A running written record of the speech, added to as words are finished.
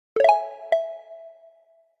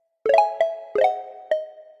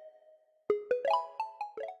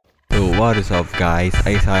So what is up guys,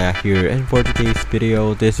 Isaah here, and for today's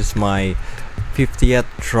video, this is my 50th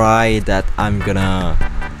try that I'm gonna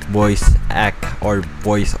voice act or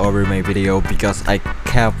voice over my video because I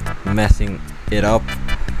kept messing it up.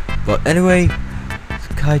 But anyway,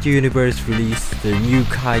 Kaiju Universe released the new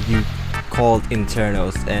Kaiju called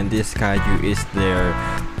INCINEROS, and this Kaiju is their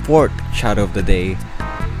 4th shadow of the day.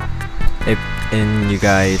 And you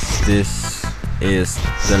guys, this is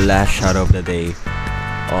the last shadow of the day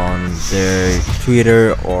on their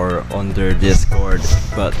Twitter or on their Discord,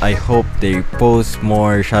 but I hope they post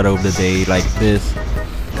more shadow of the day like this.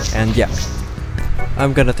 And yeah,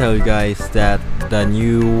 I'm gonna tell you guys that the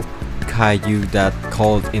new Kaiju that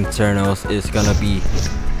called INCINEROS is gonna be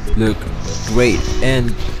look great.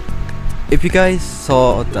 And if you guys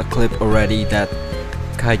saw the clip already that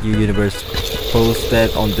Kaiju Universe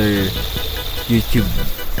posted on their YouTube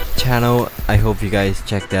channel, I hope you guys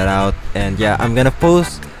check that out. And yeah, I'm gonna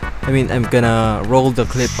roll the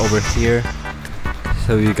clip over here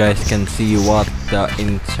so you guys can see what the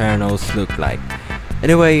INCINEROS look like.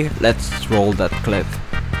 Anyway, let's roll that clip.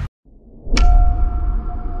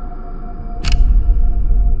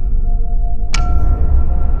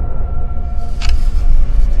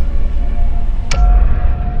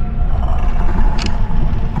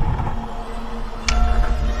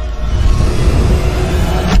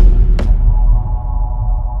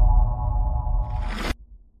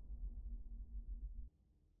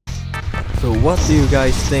 So what do you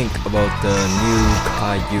guys think about the new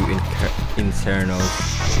Kaiju INCINEROS?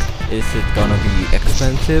 Is it gonna be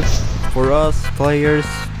expensive for us players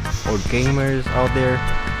or gamers out there?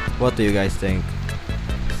 What do you guys think?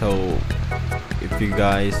 So if you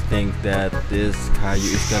guys think that this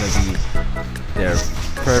Kaiju is gonna be their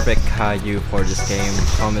perfect Kaiju for this game,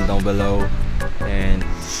 comment down below and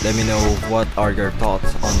let me know what are your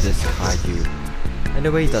thoughts on this Kaiju.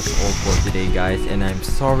 Anyway, that's all for today guys, and I'm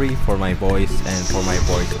sorry for my voice and for my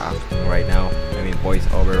voice acting right now. Voice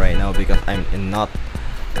over right now because I'm not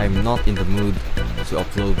in the mood to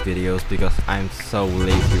upload videos because I'm so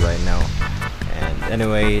lazy right now. And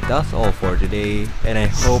anyway, that's all for today, and I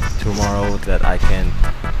hope tomorrow that I can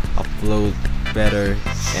upload better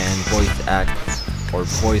and voice act or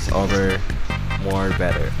voice over more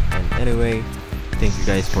better. And anyway, thank you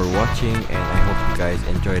guys for watching, and I hope you guys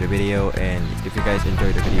enjoy the video. And if you guys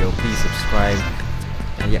enjoyed the video, please subscribe.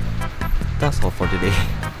 And yeah, that's all for today.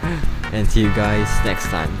 And see you guys next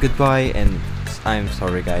time. Goodbye, and I'm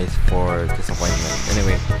sorry guys for disappointment.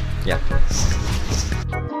 Anyway, yeah.